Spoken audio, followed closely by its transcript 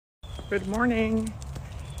Good morning.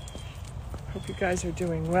 Hope you guys are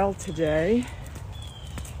doing well today.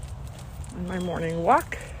 On my morning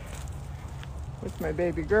walk with my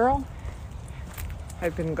baby girl.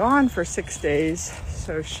 I've been gone for 6 days,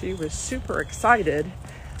 so she was super excited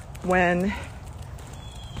when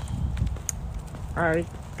I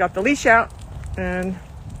got the leash out and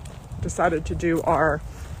decided to do our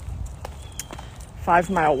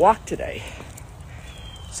 5-mile walk today.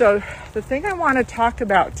 So the thing I want to talk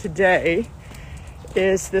about today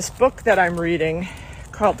is this book that I'm reading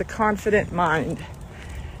called The Confident Mind.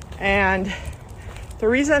 And the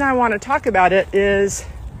reason I want to talk about it is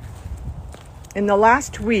in the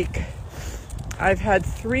last week, I've had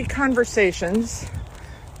 3 conversations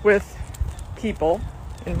with people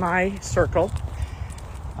in my circle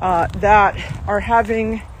that are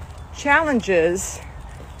having challenges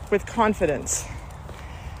with confidence.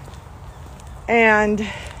 And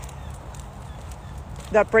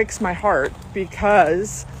that breaks my heart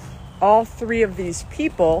because all 3 of these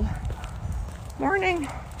people,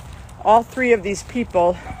 all 3 of these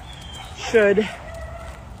people should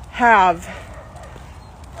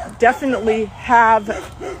definitely have,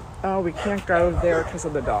 we can't go there because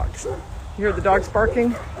of the dogs. You hear the dogs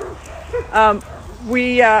barking?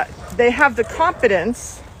 They have the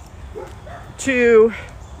competence to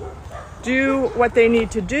do what they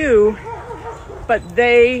need to do, but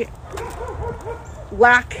they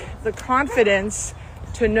lack the confidence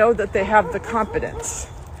to know that they have the competence.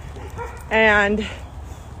 And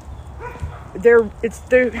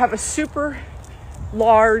they have a super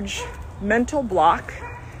large mental block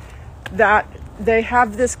that they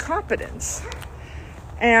have this competence.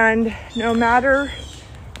 And no matter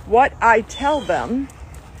what I tell them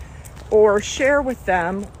or share with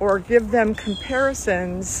them or give them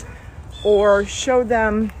comparisons or show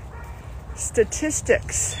them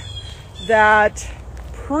statistics that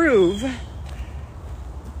prove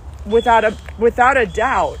without a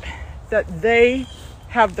doubt that they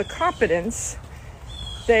have the competence,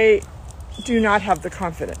 they do not have the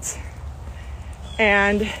confidence.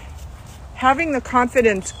 And having the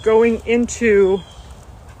confidence going into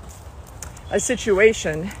a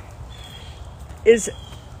situation is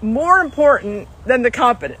more important than the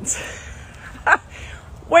competence.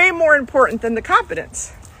 Way more important than the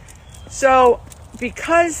competence. So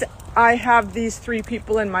because I have these 3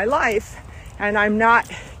 people in my life and I'm not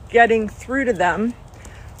getting through to them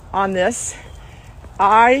on this,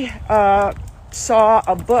 I saw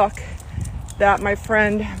a book that my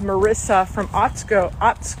friend Marissa from Otsko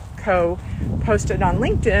posted on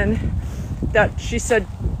LinkedIn that she said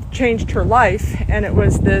changed her life. And it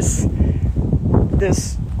was this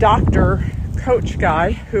doctor coach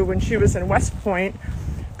guy who, when she was in West Point,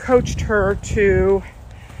 coached her to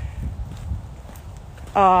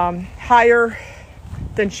higher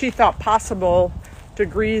than she thought possible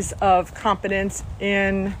degrees of competence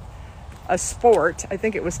in a sport. I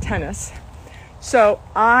think it was tennis. So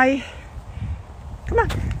I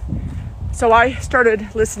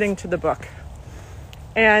started listening to the book.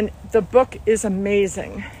 And the book is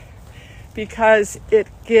amazing because it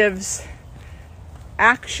gives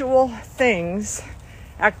actual things,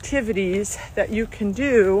 activities that you can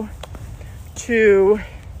do to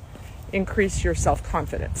increase your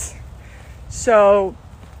self-confidence. So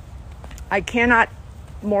I cannot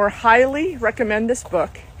more highly recommend this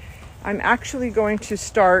book. I'm actually going to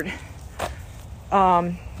start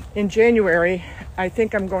in January. I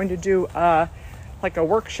think I'm going to do a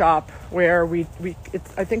workshop where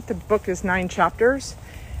I think the book is 9 chapters.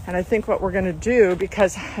 And I think what we're going to do,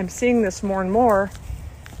 because I'm seeing this more and more,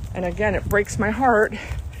 and again, it breaks my heart,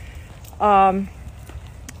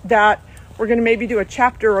 that we're going to maybe do a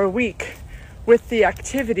chapter a week with the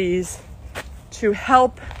activities to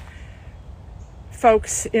help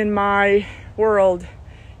folks in my world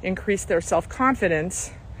increase their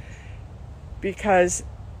self-confidence, because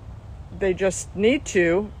they just need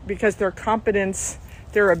to, because their competence,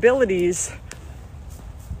 their abilities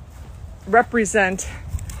represent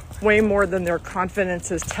way more than their confidence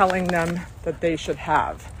is telling them that they should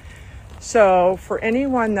have. So for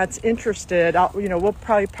anyone that's interested, we'll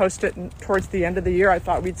probably post it towards the end of the year. I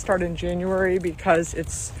thought we'd start in January because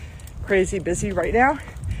it's crazy busy right now.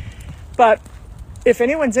 But if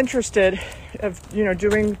anyone's interested of,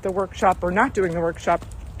 doing the workshop or not doing the workshop,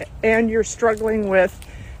 and you're struggling with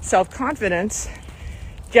self-confidence,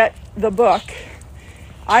 get the book.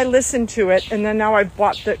 I listened to it, and then now I've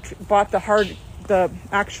bought the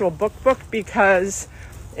actual book because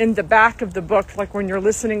in the back of the book, like when you're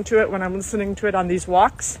listening to it, when I'm listening to it on these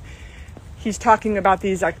walks, he's talking about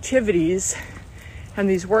these activities and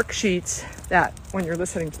these worksheets that when you're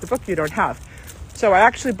listening to the book, you don't have. So I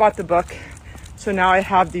actually bought the book. So now I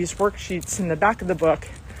have these worksheets in the back of the book,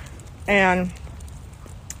 and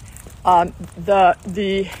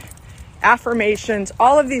the affirmations,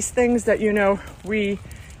 all of these things that, you know, we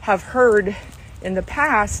have heard in the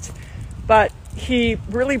past, but he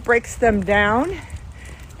really breaks them down.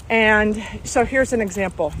 And so here's an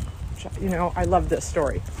example. You know, I love this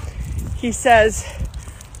story. He says,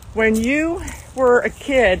 when you were a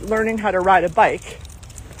kid learning how to ride a bike,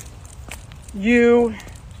 you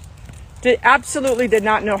absolutely did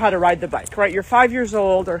not know how to ride the bike, right? You're 5 years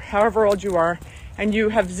old or however old you are, and you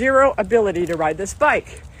have zero ability to ride this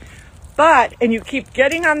bike. And you keep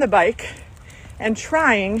getting on the bike and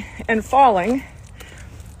trying and falling,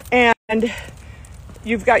 and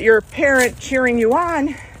you've got your parent cheering you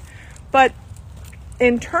on, but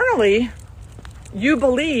internally you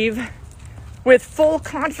believe with full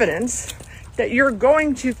confidence that you're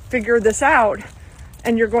going to figure this out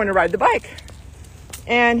and you're going to ride the bike.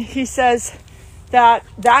 And he says that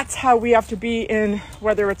that's how we have to be in,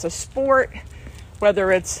 whether it's a sport,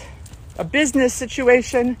 whether it's a business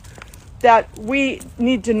situation, that we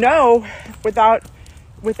need to know without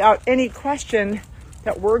any question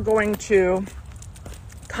that we're going to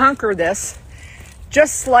conquer this,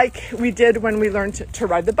 just like we did when we learned to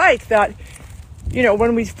ride the bike. That, you know,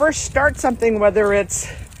 when we first start something, whether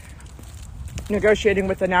it's negotiating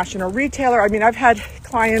with a national retailer. I mean, I've had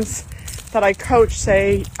clients that I coach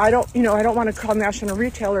say, I don't want to call national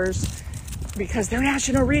retailers because they're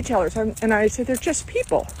national retailers. And I say, they're just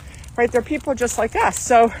people, right? They're people just like us.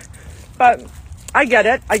 So, but I get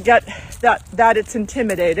it. I get that it's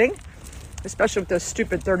intimidating, especially with those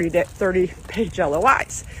stupid 30-page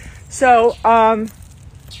LOIs. So,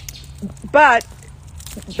 but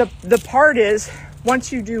the part is,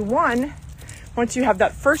 once you do one, once you have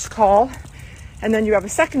that first call, and then you have a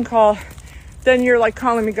second call, then you're like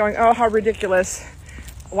calling me going, oh, how ridiculous.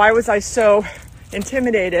 Why was I so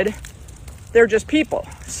intimidated? They're just people.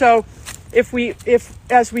 So if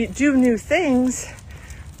as we do new things,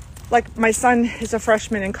 like my son is a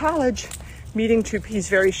freshman in college, he's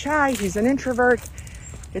very shy, he's an introvert.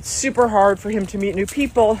 It's super hard for him to meet new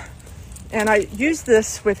people. And I used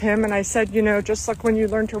this with him, and I said, you know, just like when you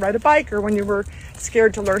learned to ride a bike or when you were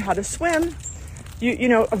scared to learn how to swim, you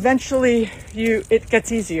know, eventually it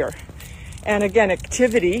gets easier. And again,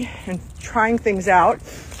 activity and trying things out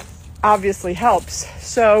obviously helps.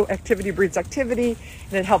 So activity breeds activity,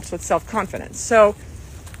 and it helps with self-confidence. So,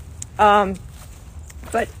 but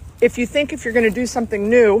if you're going to do something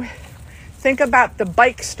new, think about the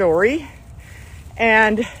bike story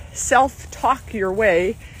and self-talk your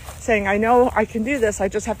way, saying, I know I can do this. I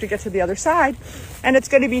just have to get to the other side. And it's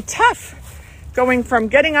going to be tough going from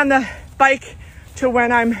getting on the bike to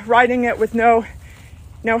when I'm riding it with no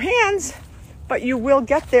hands, but you will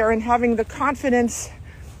get there, and having the confidence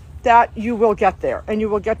that you will get there and you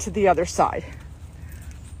will get to the other side.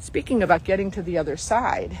 Speaking about getting to the other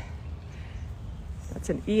side, that's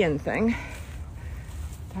an Ian thing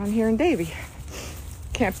down here in Davie.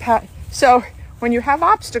 So when you have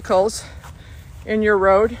obstacles in your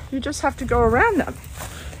road, you just have to go around them.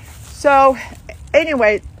 So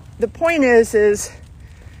anyway, the point is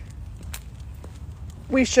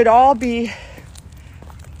we should all be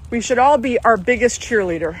our biggest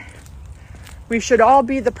cheerleader. We should all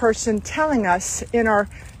be the person telling us in our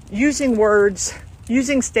using words,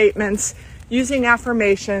 using statements, using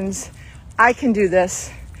affirmations, I can do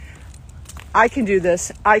this. I can do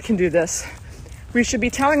this. I can do this. We should be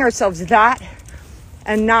telling ourselves that,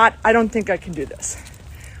 and not, I don't think I can do this.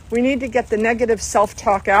 We need to get the negative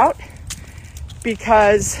self-talk out,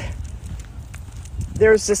 because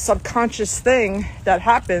there's this subconscious thing that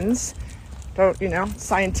happens. It's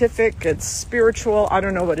scientific, it's spiritual, I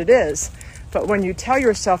don't know what it is. But when you tell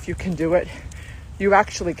yourself you can do it, you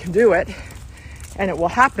actually can do it, and it will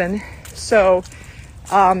happen. So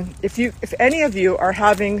if any of you are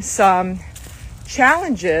having some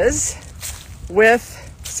challenges with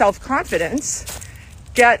self-confidence,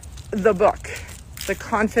 get the book, The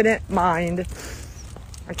Confident Mind.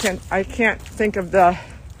 I can't think of the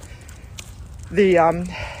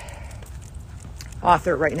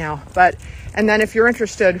author right now, and then if you're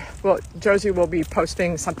interested, well, Josie will be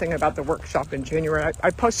posting something about the workshop in January.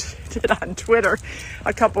 I posted it on Twitter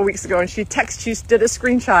a couple weeks ago, and she did a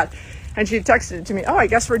screenshot, and she texted it to me. Oh, I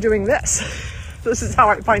guess we're doing this. This is how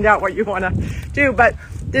I find out what you want to do. But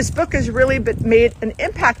this book has really made an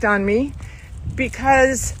impact on me,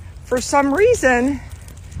 because for some reason,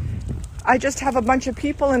 I just have a bunch of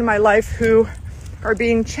people in my life who are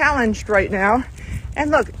being challenged right now.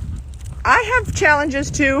 And look, I have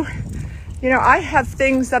challenges too. I have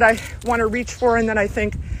things that I want to reach for, and then I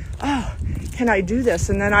think, oh, can I do this?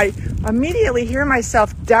 And then I immediately hear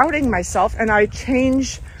myself doubting myself, and I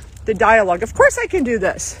change the dialogue. Of course I can do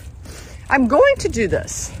this. I'm going to do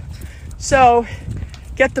this. So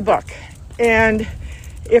get the book. And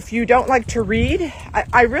if you don't like to read,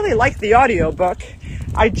 I really like the audio book.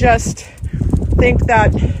 I just think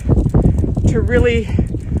that to really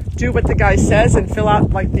do what the guy says and fill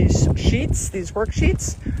out like these sheets, these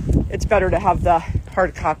worksheets, it's better to have the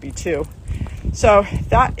hard copy too. So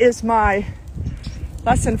that is my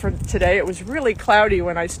lesson for today. It was really cloudy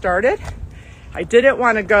when I started. I didn't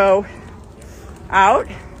want to go out,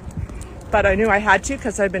 but I knew I had to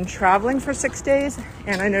because I've been traveling for 6 days,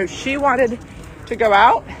 and I know she wanted to go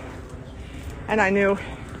out, and I knew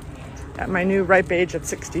at my new ripe age of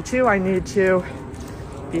 62, I need to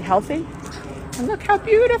be healthy. And look how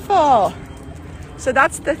beautiful. So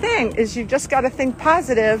that's the thing, is you just got to think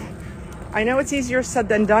positive. I know it's easier said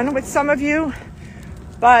than done with some of you,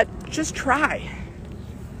 but just try.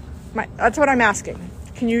 That's what I'm asking.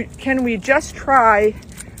 Can we just try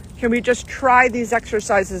these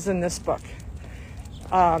exercises in this book?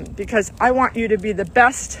 Because I want you to be the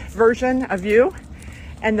best version of you,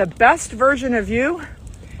 and the best version of you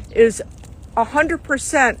is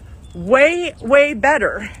 100% way, way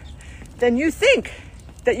better than you think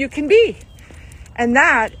that you can be. And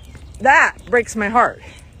that breaks my heart,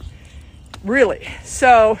 really.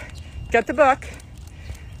 So get the book,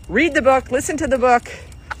 read the book, listen to the book,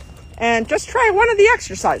 and just try one of the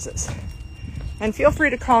exercises. And feel free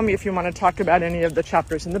to call me if you want to talk about any of the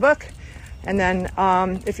chapters in the book. And then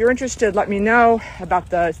if you're interested, let me know about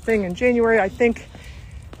the thing in January. I think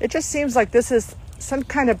it just seems like this is some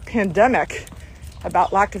kind of pandemic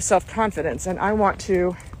about lack of self-confidence. And I want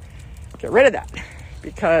to get rid of that,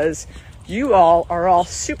 because you all are all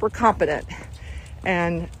super competent,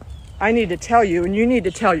 and I need to tell you, and you need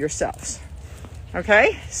to tell yourselves.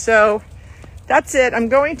 Okay, so that's it. I'm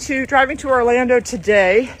driving to Orlando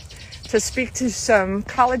today to speak to some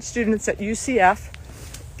college students at UCF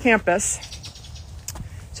campus.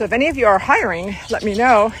 So if any of you are hiring, let me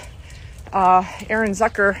know. Aaron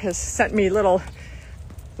Zucker has sent me little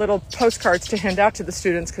postcards to hand out to the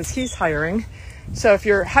students because he's hiring. So if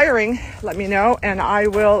you're hiring, let me know, and I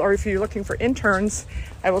will, or if you're looking for interns,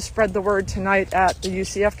 I will spread the word tonight at the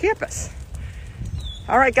UCF campus.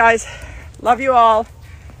 All right, guys, love you all.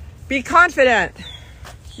 Be confident.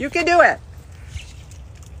 You can do it.